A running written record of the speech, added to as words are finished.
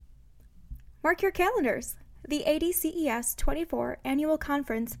Mark your calendars. The ADCES 24 Annual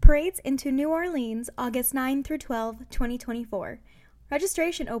Conference parades into New Orleans August 9 through 12, 2024.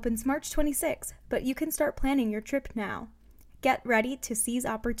 Registration opens March 26, but you can start planning your trip now. Get ready to seize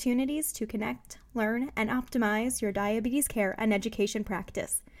opportunities to connect, learn, and optimize your diabetes care and education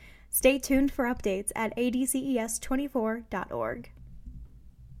practice. Stay tuned for updates at adces24.org.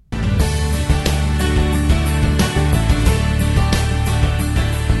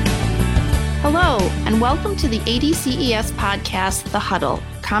 Hello, and welcome to the ADCES podcast, The Huddle,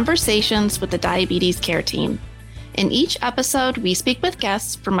 Conversations with the Diabetes Care Team. In each episode, we speak with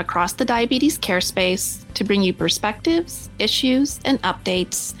guests from across the diabetes care space to bring you perspectives, issues, and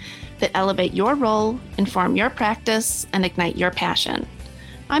updates that elevate your role, inform your practice, and ignite your passion.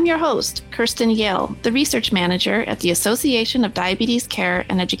 I'm your host, Kirsten Yale, the Research Manager at the Association of Diabetes Care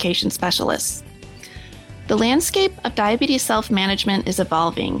and Education Specialists. The landscape of diabetes self-management is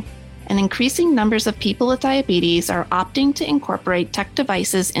evolving, and increasing numbers of people with diabetes are opting to incorporate tech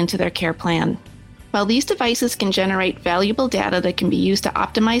devices into their care plan. While these devices can generate valuable data that can be used to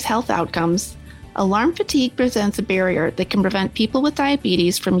optimize health outcomes, alarm fatigue presents a barrier that can prevent people with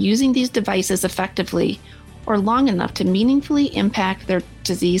diabetes from using these devices effectively or long enough to meaningfully impact their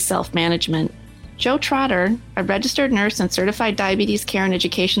disease self-management. Jo Trotter, a registered nurse and certified diabetes care and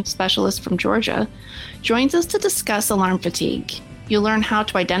education specialist from Georgia, joins us to discuss alarm fatigue. You'll learn how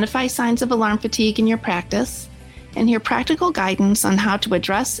to identify signs of alarm fatigue in your practice and hear practical guidance on how to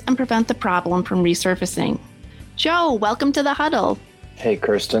address and prevent the problem from resurfacing. Jo, welcome to The Huddle. Hey,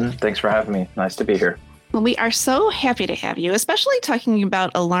 Kirsten. Thanks for having me. Nice to be here. Well, we are so happy to have you, especially talking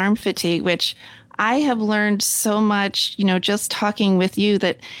about alarm fatigue, which I have learned so much, just talking with you,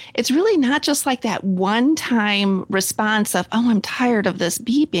 that it's really not just like that one-time response of, oh, I'm tired of this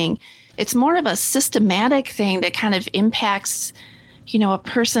beeping. It's more of a systematic thing that kind of impacts a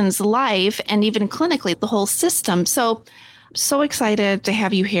person's life and even clinically the whole system. So excited to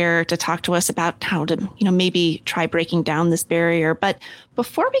have you here to talk to us about how to, maybe try breaking down this barrier. But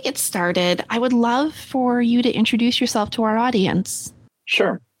before we get started, I would love for you to introduce yourself to our audience.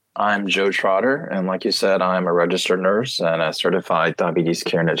 Sure. I'm Jo Trotter, and like you said, I'm a registered nurse and a certified diabetes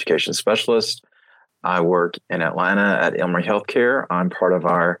care and education specialist. I work in Atlanta at Emory Healthcare. I'm part of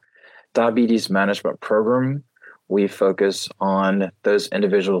our diabetes management program. We focus on those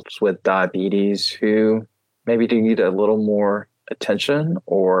individuals with diabetes who maybe need a little more attention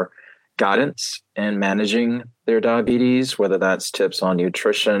or guidance in managing their diabetes, whether that's tips on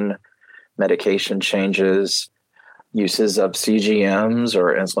nutrition, medication changes, uses of CGMs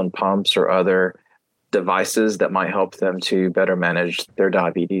or insulin pumps or other devices that might help them to better manage their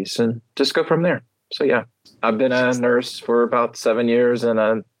diabetes, and just go from there. So yeah, I've been a nurse for about 7 years and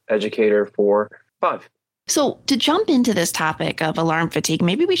an educator for 5. So to jump into this topic of alarm fatigue,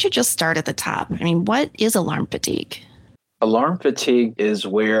 maybe we should just start at the top. What is alarm fatigue? Alarm fatigue is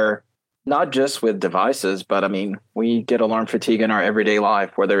where, not just with devices, but we get alarm fatigue in our everyday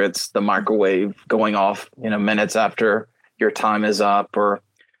life, whether it's the microwave going off, minutes after your time is up, or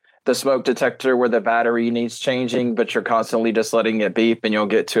the smoke detector where the battery needs changing, but you're constantly just letting it beep and you'll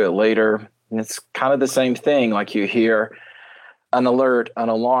get to it later. And it's kind of the same thing, like you hear an alert, an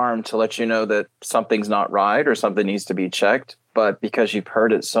alarm to let you know that something's not right or something needs to be checked. But because you've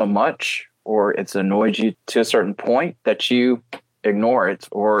heard it so much or it's annoyed you to a certain point that you ignore it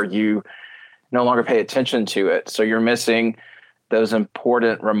or you no longer pay attention to it. So you're missing those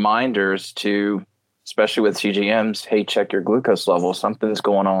important reminders to, especially with CGMs, hey, check your glucose level. Something's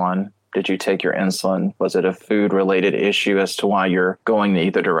going on. Did you take your insulin? Was it a food-related issue as to why you're going in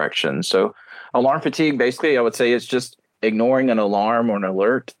either direction? So alarm fatigue, basically, I would say it's just ignoring an alarm or an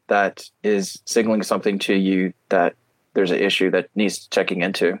alert that is signaling something to you that there's an issue that needs checking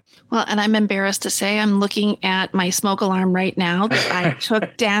into. Well, and I'm embarrassed to say I'm looking at my smoke alarm right now that I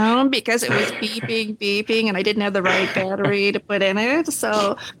took down because it was beeping, and I didn't have the right battery to put in it.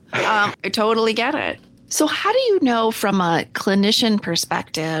 So I totally get it. So how do you know from a clinician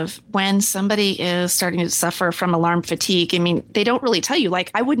perspective when somebody is starting to suffer from alarm fatigue? They don't really tell you,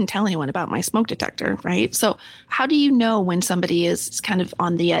 I wouldn't tell anyone about my smoke detector, right? So how do you know when somebody is kind of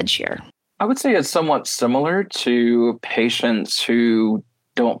on the edge here? I would say it's somewhat similar to patients who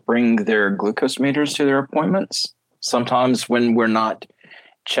don't bring their glucose meters to their appointments. Sometimes when we're not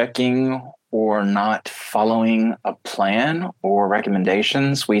checking or not following a plan or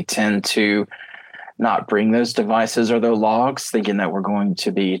recommendations, we tend to not bring those devices or their logs, thinking that we're going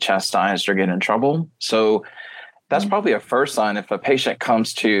to be chastised or get in trouble. So that's probably a first sign. If a patient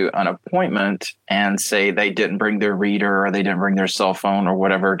comes to an appointment and say they didn't bring their reader or they didn't bring their cell phone or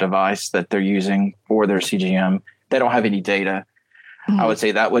whatever device that they're using for their CGM, they don't have any data. I would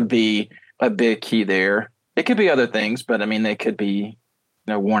say that would be a big key there. It could be other things, but I mean, they could be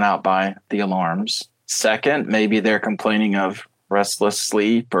worn out by the alarms. Second, maybe they're complaining of restless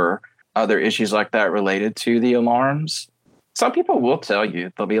sleep or other issues like that related to the alarms. Some people will tell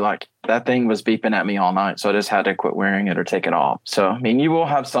you, they'll be like, that thing was beeping at me all night, so I just had to quit wearing it or take it off. So, I mean, you will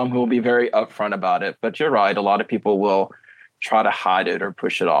have some who will be very upfront about it, but you're right. A lot of people will try to hide it or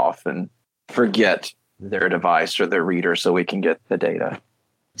push it off and forget their device or their reader so we can get the data.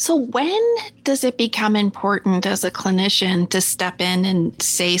 So when does it become important as a clinician to step in and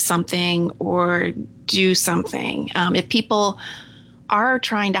say something or do something? If people are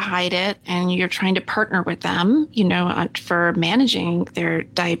trying to hide it and you're trying to partner with them, for managing their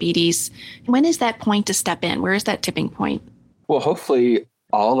diabetes, when is that point to step in? Where is that tipping point? Well, hopefully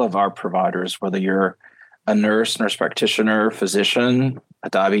all of our providers, whether you're a nurse practitioner, physician, a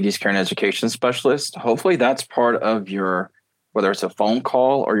diabetes care and education specialist, hopefully that's part of your, whether it's a phone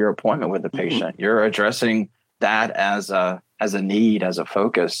call or your appointment with the patient, you're addressing that as a need, as a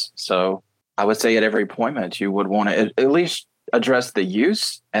focus. So I would say at every appointment, you would want to at least address the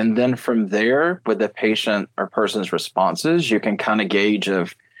use. And then from there, with the patient or person's responses, you can kind of gauge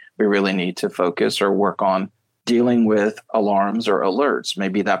if we really need to focus or work on dealing with alarms or alerts.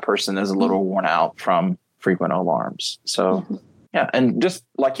 Maybe that person is a little worn out from frequent alarms. So, yeah. And just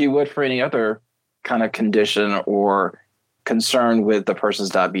like you would for any other kind of condition or concern with the person's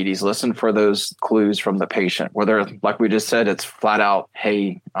diabetes, listen for those clues from the patient, whether, like we just said, it's flat out,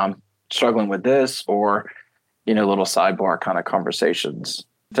 hey, I'm struggling with this, or, little sidebar kind of conversations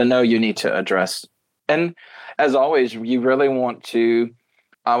to know you need to address. And as always, you really want to,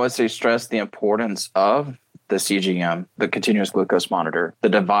 I would say, stress the importance of the CGM, the continuous glucose monitor, the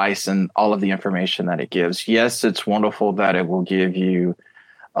device, and all of the information that it gives. Yes, it's wonderful that it will give you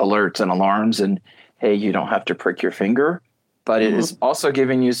alerts and alarms and, hey, you don't have to prick your finger, but it is also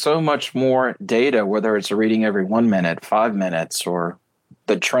giving you so much more data, whether it's a reading every 1 minute, 5 minutes, or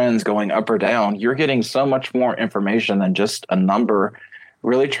the trends going up or down. You're getting so much more information than just a number.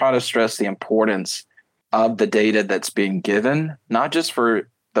 Really try to stress the importance of the data that's being given, not just for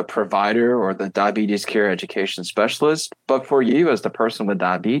the provider or the diabetes care education specialist, but for you as the person with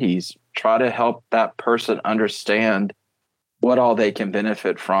diabetes. Try to help that person understand what all they can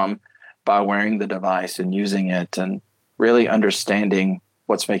benefit from by wearing the device and using it, and really understanding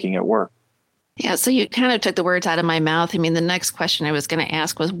what's making it work. Yeah, so you kind of took the words out of my mouth. I mean, the next question I was going to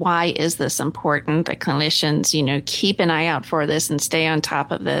ask was, why is this important that clinicians, keep an eye out for this and stay on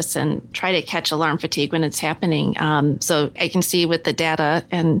top of this and try to catch alarm fatigue when it's happening? So I can see with the data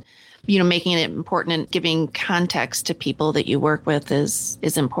and, making it important and giving context to people that you work with is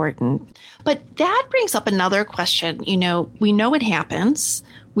important. But that brings up another question. We know it happens.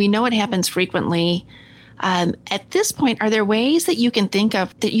 We know it happens frequently. At this point, are there ways that you can think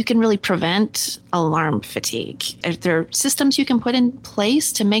of that you can really prevent alarm fatigue? Are there systems you can put in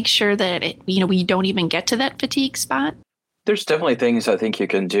place to make sure that we don't even get to that fatigue spot? There's definitely things I think you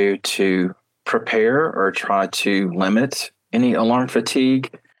can do to prepare or try to limit any alarm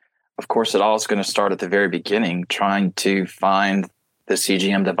fatigue. Of course, it all is going to start at the very beginning, trying to find the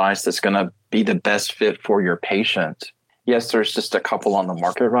CGM device that's going to be the best fit for your patient. Yes, there's just a couple on the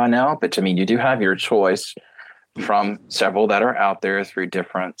market right now, but you do have your choice from several that are out there through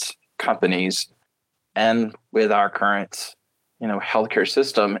different companies. And with our current, healthcare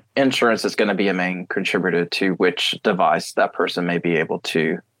system, insurance is going to be a main contributor to which device that person may be able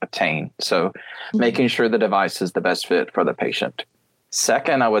to obtain. So making sure the device is the best fit for the patient.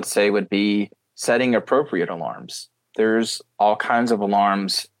 Second, I would say would be setting appropriate alarms. There's all kinds of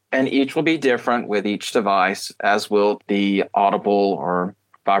alarms, and each will be different with each device, as will the audible or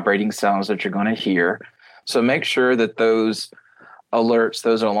vibrating sounds that you're going to hear. So make sure that those alerts,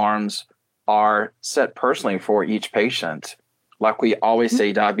 those alarms are set personally for each patient. Like we always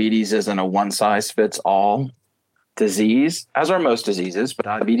say, diabetes isn't a one-size-fits-all disease, as are most diseases, but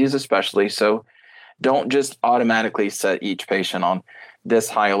diabetes especially. So don't just automatically set each patient on this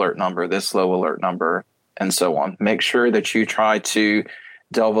high alert number, this low alert number, and so on. Make sure that you try to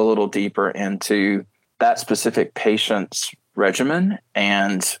delve a little deeper into that specific patient's regimen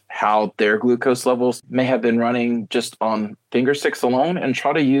and how their glucose levels may have been running just on finger sticks alone, and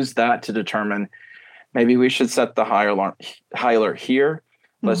try to use that to determine maybe we should set the high alert here.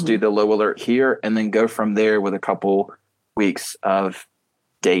 Let's do the low alert here, and then go from there with a couple weeks of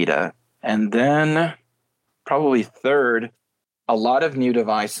data. And then probably third, a lot of new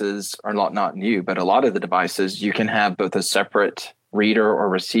devices are not new, but a lot of the devices, you can have both a separate reader or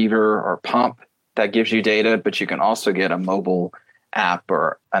receiver or pump that gives you data, but you can also get a mobile app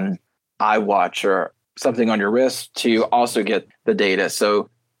or an iWatch or something on your wrist to also get the data. So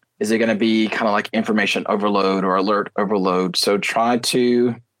Is it going to be kind of like information overload or alert overload? So try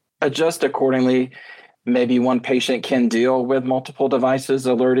to adjust accordingly. Maybe one patient can deal with multiple devices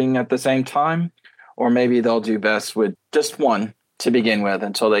alerting at the same time, or maybe they'll do best with just one to begin with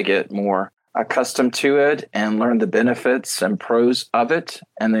until they get more accustomed to it and learn the benefits and pros of it,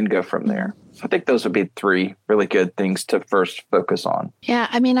 and then go from there. So I think those would be 3 really good things to first focus on. Yeah,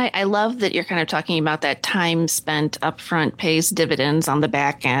 I mean, I love that you're kind of talking about that time spent upfront pays dividends on the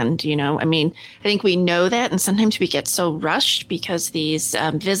back end. I mean, I think we know that, and sometimes we get so rushed because these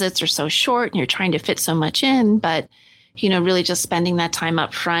visits are so short and you're trying to fit so much in. But, really just spending that time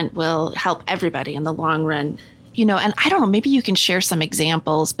up front will help everybody in the long run. And I don't know, maybe you can share some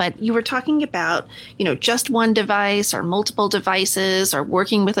examples, but you were talking about, just one device or multiple devices or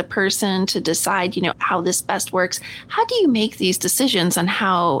working with a person to decide, how this best works. How do you make these decisions on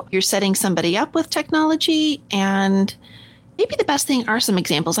how you're setting somebody up with technology? And maybe the best thing are some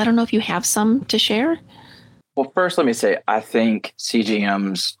examples. I don't know if you have some to share. Well, first, let me say, I think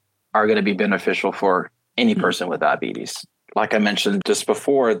CGMs are going to be beneficial for any person with diabetes. Like I mentioned just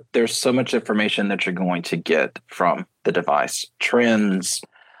before, there's so much information that you're going to get from the device. Trends,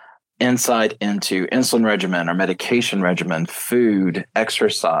 insight into insulin regimen or medication regimen, food,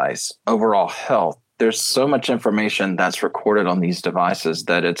 exercise, overall health. There's so much information that's recorded on these devices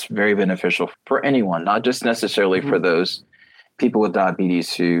that it's very beneficial for anyone, not just necessarily for those people with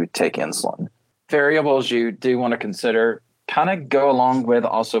diabetes who take insulin. Variables you do want to consider kind of go along with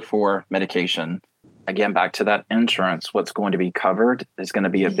also for medication. Again, back to that insurance, what's going to be covered is going to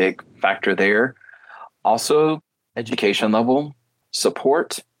be a big factor there. Also, education level,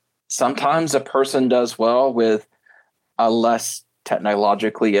 support. Sometimes a person does well with a less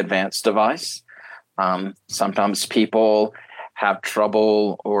technologically advanced device. Sometimes people have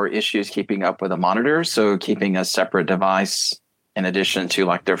trouble or issues keeping up with a monitor. So keeping a separate device in addition to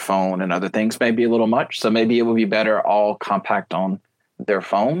like their phone and other things may be a little much. So maybe it would be better all compact on their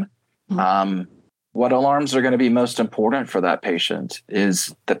phone. What alarms are going to be most important for that patient?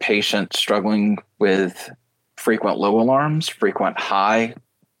 Is the patient struggling with frequent low alarms, frequent high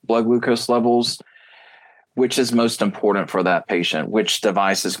blood glucose levels? Which is most important for that patient? Which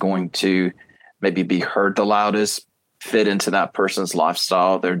device is going to maybe be heard the loudest, fit into that person's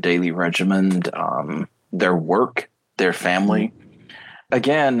lifestyle, their daily regimen, their work, their family?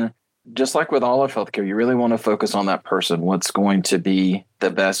 Again, just like with all of healthcare, you really want to focus on that person, what's going to be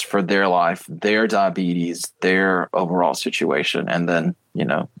the best for their life, their diabetes, their overall situation, and then,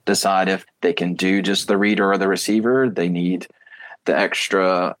 decide if they can do just the reader or the receiver, they need the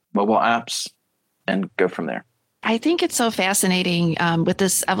extra mobile apps, and go from there. I think it's so fascinating with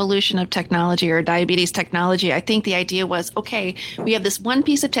this evolution of technology or diabetes technology. I think the idea was, okay, we have this one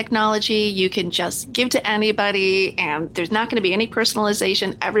piece of technology you can just give to anybody and there's not going to be any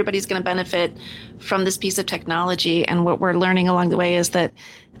personalization. Everybody's going to benefit from this piece of technology. And what we're learning along the way is that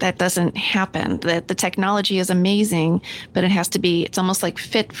that doesn't happen, that the technology is amazing, but it has to be, it's almost like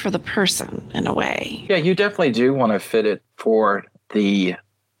fit for the person in a way. Yeah, you definitely do want to fit it for the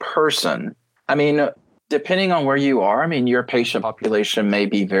person. I mean, depending on where you are, your patient population may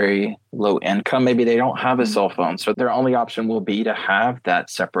be very low income. Maybe they don't have a cell phone. So their only option will be to have that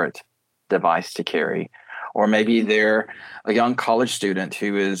separate device to carry. Or maybe they're a young college student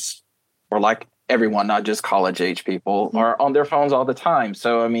who is, or like everyone, not just college age people, are on their phones all the time.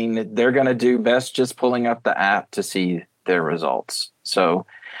 So, they're going to do best just pulling up the app to see their results. So,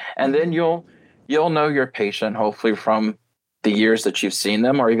 and then you'll know your patient, hopefully from the years that you've seen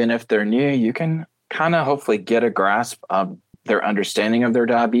them, or even if they're new, you can kind of hopefully get a grasp of their understanding of their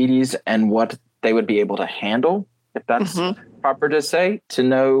diabetes and what they would be able to handle, if that's proper to say, to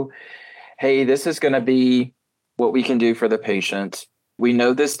know, hey, this is going to be what we can do for the patient. We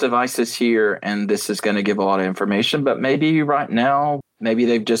know this device is here and this is going to give a lot of information, but maybe right now, maybe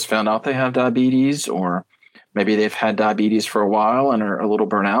they've just found out they have diabetes, or maybe they've had diabetes for a while and are a little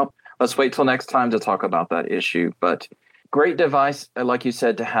burnt out. Let's wait till next time to talk about that issue. But great device, like you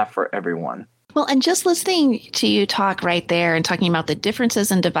said, to have for everyone. Well, and just listening to you talk right there and talking about the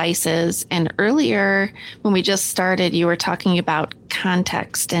differences in devices. And earlier, when we just started, you were talking about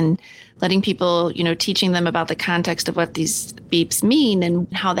context and letting people, teaching them about the context of what these beeps mean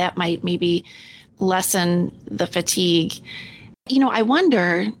and how that might maybe lessen the fatigue. I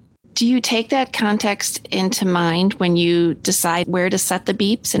wonder, do you take that context into mind when you decide where to set the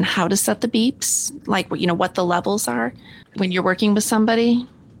beeps and how to set the beeps? Like, what the levels are when you're working with somebody?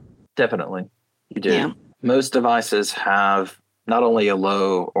 Definitely. You do. Yeah. Most devices have not only a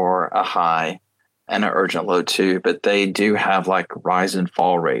low or a high and an urgent low too, but they do have like rise and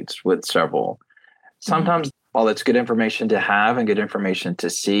fall rates with several. Sometimes while it's good information to have and good information to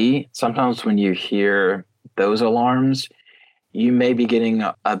see, sometimes when you hear those alarms, you may be getting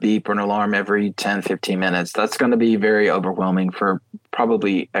a beep or an alarm every 10, 15 minutes. That's going to be very overwhelming for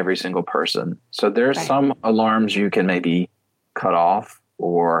probably every single person. So there's some alarms you can maybe cut off,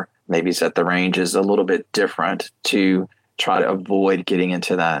 or maybe set the ranges a little bit different to try to avoid getting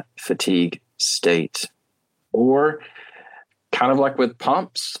into that fatigue state. Or kind of like with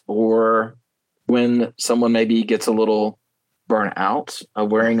pumps, or when someone maybe gets a little burnt out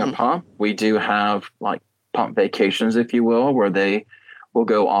of wearing a pump, we do have like pump vacations, if you will, where they will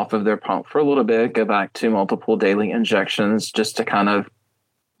go off of their pump for a little bit, go back to multiple daily injections just to kind of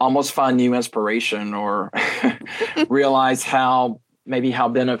almost find new inspiration, or realize how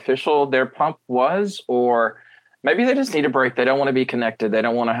beneficial their pump was, or maybe they just need a break. They don't want to be connected. They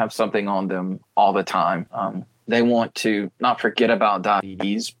don't want to have something on them all the time. They want to not forget about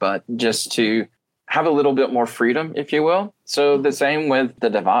diabetes, but just to have a little bit more freedom, if you will. So the same with the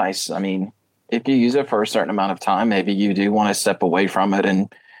device. I mean, if you use it for a certain amount of time, maybe you do want to step away from it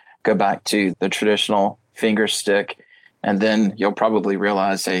and go back to the traditional finger stick. And then you'll probably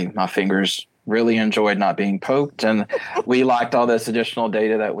realize, hey, my fingers really enjoyed not being poked, and we liked all this additional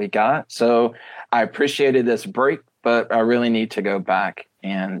data that we got. So I appreciated this break, but I really need to go back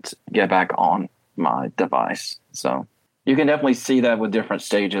and get back on my device. So you can definitely see that with different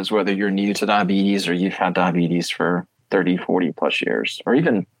stages, whether you're new to diabetes or you've had diabetes for 30, 40 plus years, or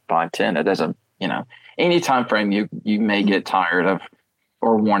even 5, 10. It doesn't, any time frame you may get tired of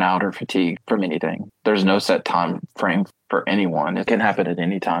or worn out or fatigued from anything. There's no set time frame for anyone. It can happen at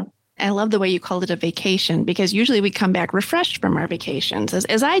any time. I love the way you called it a vacation, because usually we come back refreshed from our vacations,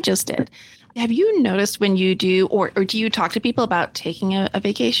 as I just did. Have you noticed when you do, or do you talk to people about taking a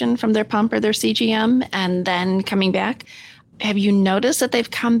vacation from their pump or their CGM and then coming back? Have you noticed that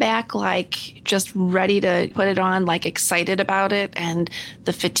they've come back like just ready to put it on, like excited about it, and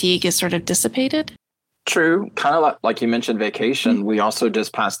the fatigue is sort of dissipated? True. Kind of like you mentioned vacation. We also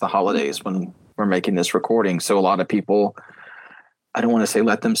just passed the holidays when we're making this recording. So a lot of people, I don't want to say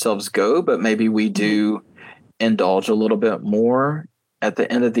let themselves go, but maybe we do indulge a little bit more at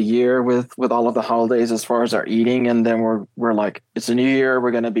the end of the year with all of the holidays as far as our eating. And then we're like, it's a new year.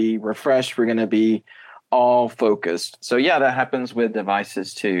 We're going to be refreshed. We're going to be all focused. So yeah, that happens with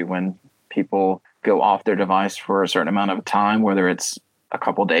devices too. When people go off their device for a certain amount of time, whether it's a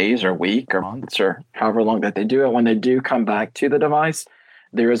couple days or a week or months or however long that they do it, when they do come back to the device,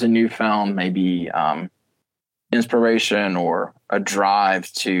 there is a newfound maybe inspiration or a drive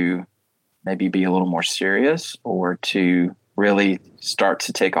to maybe be a little more serious, or to really start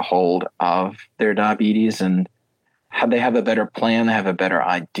to take a hold of their diabetes, and they have a better plan, they have a better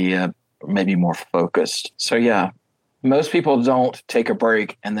idea, maybe more focused. So yeah, most people don't take a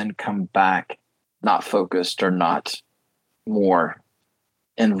break and then come back not focused or not more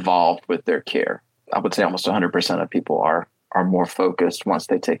involved with their care. I would say almost 100% of people are more focused once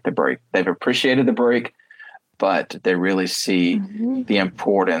they take the break. They've appreciated the break, but they really see the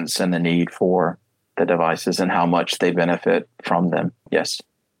importance and the need for the devices and how much they benefit from them. Yes.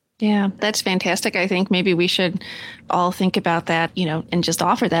 Yeah, that's fantastic. I think maybe we should all think about that, and just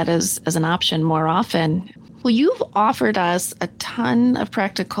offer that as an option more often. Well, you've offered us a ton of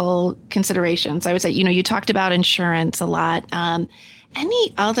practical considerations. I would say, you talked about insurance a lot.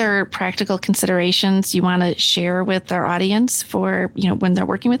 Any other practical considerations you want to share with our audience for, when they're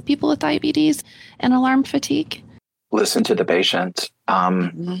working with people with diabetes and alarm fatigue? Listen to the patient.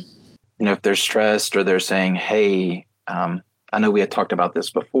 If they're stressed or they're saying, hey, I know we had talked about this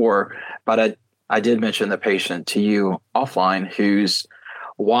before, but I did mention the patient to you offline whose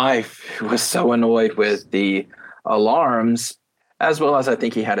wife was so annoyed with the alarms, as well as I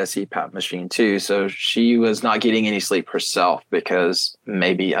think he had a CPAP machine too. So she was not getting any sleep herself because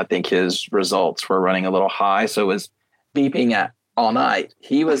maybe I think his results were running a little high. So it was beeping all night.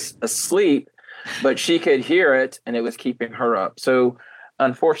 He was asleep, but she could hear it and it was keeping her up. So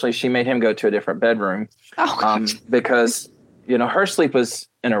unfortunately, she made him go to a different bedroom because, her sleep was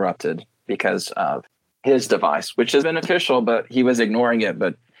interrupted because of his device, which is beneficial, but he was ignoring it,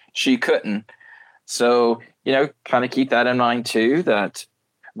 but she couldn't. So, kind of keep that in mind too, that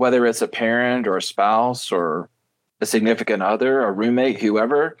whether it's a parent or a spouse or a significant other, a roommate,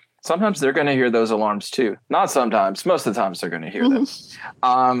 whoever, sometimes they're going to hear those alarms too. Not sometimes, most of the times they're going to hear them.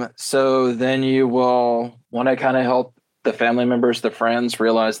 So then you will want to kind of help the family members, the friends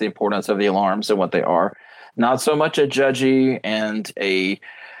realize the importance of the alarms and what they are. Not so much a judgy and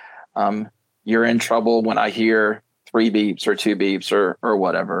you're in trouble when I hear 3 beeps or 2 beeps or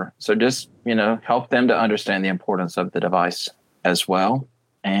whatever. So just, help them to understand the importance of the device as well.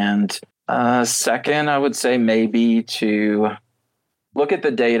 And Second, I would say maybe to look at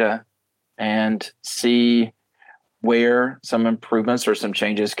the data and see where some improvements or some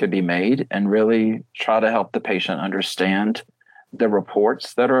changes could be made, and really try to help the patient understand the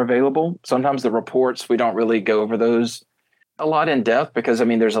reports that are available. Sometimes the reports, we don't really go over those a lot in depth because,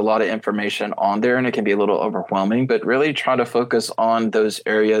 there's a lot of information on there and it can be a little overwhelming, but really try to focus on those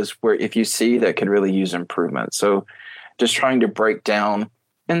areas where if you see that could really use improvement. So just trying to break down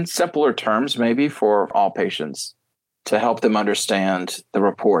in simpler terms, maybe for all patients, to help them understand the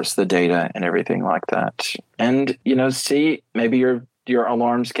reports, the data, and everything like that. And, see maybe your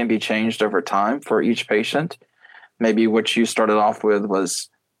alarms can be changed over time for each patient. Maybe what you started off with was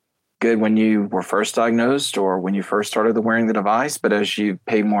good when you were first diagnosed or when you first started wearing the device, but as you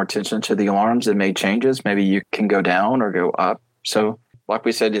pay more attention to the alarms and made changes, maybe you can go down or go up. So like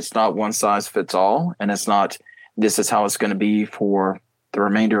we said, it's not one size fits all, and it's not this is how it's going to be for the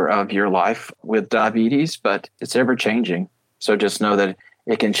remainder of your life with diabetes, but it's ever changing. So just know that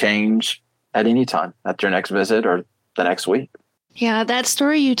it can change at any time, at your next visit or the next week. Yeah, that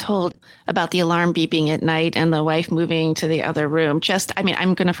story you told about the alarm beeping at night and the wife moving to the other room,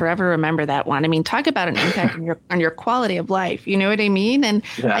 I'm going to forever remember that one. Talk about an impact on your quality of life. You know what I mean? And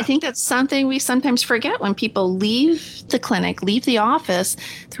yeah. I think that's something we sometimes forget when people leave the clinic, leave the office.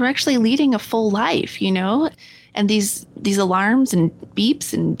 They're actually leading a full life, And these alarms and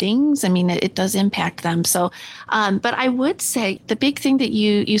beeps and dings, it does impact them. So, but I would say the big thing that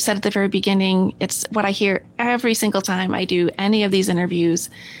you said at the very beginning, it's what I hear every single time I do any of these interviews,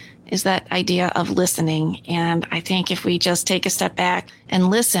 is that idea of listening. And I think if we just take a step back and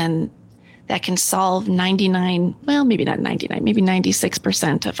listen, that can solve 99, well, maybe not 99, maybe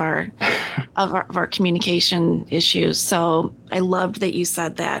 96% of our communication issues. So I loved that you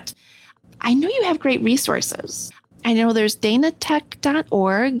said that. I know you have great resources. I know there's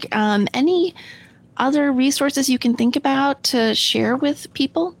danatech.org. Any other resources you can think about to share with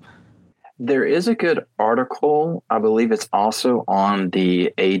people? There is a good article. I believe it's also on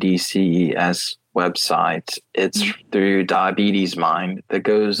the ADCES website. It's through Diabetes Mind that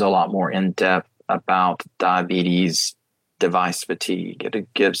goes a lot more in depth about diabetes device fatigue.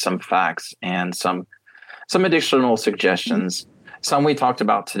 It gives some facts and some additional suggestions. Some we talked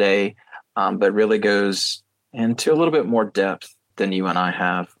about today. But really goes into a little bit more depth than you and I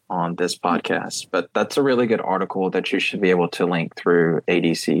have on this podcast. But that's a really good article that you should be able to link through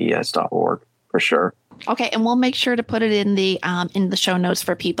adces.org for sure. Okay, and we'll make sure to put it in the show notes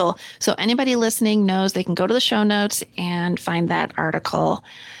for people. So anybody listening knows they can go to the show notes and find that article.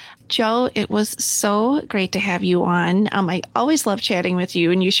 Joe, it was so great to have you on. I always love chatting with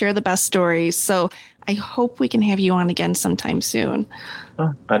you, and you share the best stories. So I hope we can have you on again sometime soon.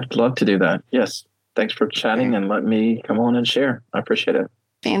 Oh, I'd love to do that. Yes. Thanks for chatting and let me come on and share. I appreciate it.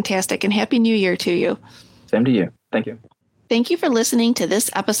 Fantastic. And Happy New Year to you. Same to you. Thank you. Thank you for listening to this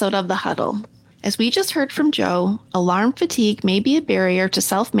episode of The Huddle. As we just heard from Joe, alarm fatigue may be a barrier to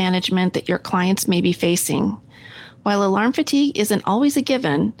self-management that your clients may be facing. While alarm fatigue isn't always a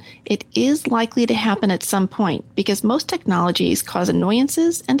given, it is likely to happen at some point because most technologies cause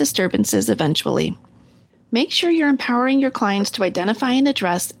annoyances and disturbances eventually. Make sure you're empowering your clients to identify and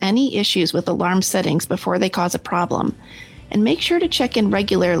address any issues with alarm settings before they cause a problem, and make sure to check in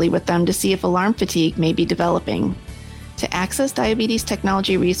regularly with them to see if alarm fatigue may be developing. To access diabetes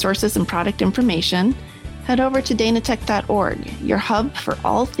technology resources and product information, head over to danatech.org, your hub for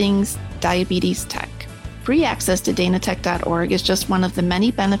all things diabetes tech. Free access to danatech.org is just one of the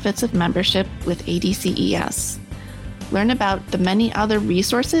many benefits of membership with ADCES. Learn about the many other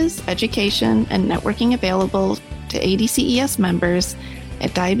resources, education, and networking available to ADCES members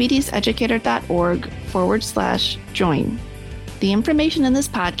at diabeteseducator.org/join. The information in this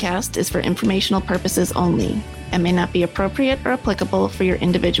podcast is for informational purposes only and may not be appropriate or applicable for your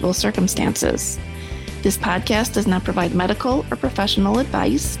individual circumstances. This podcast does not provide medical or professional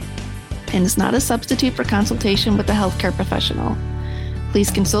advice and is not a substitute for consultation with a healthcare professional. Please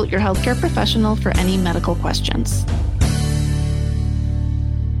consult your healthcare professional for any medical questions.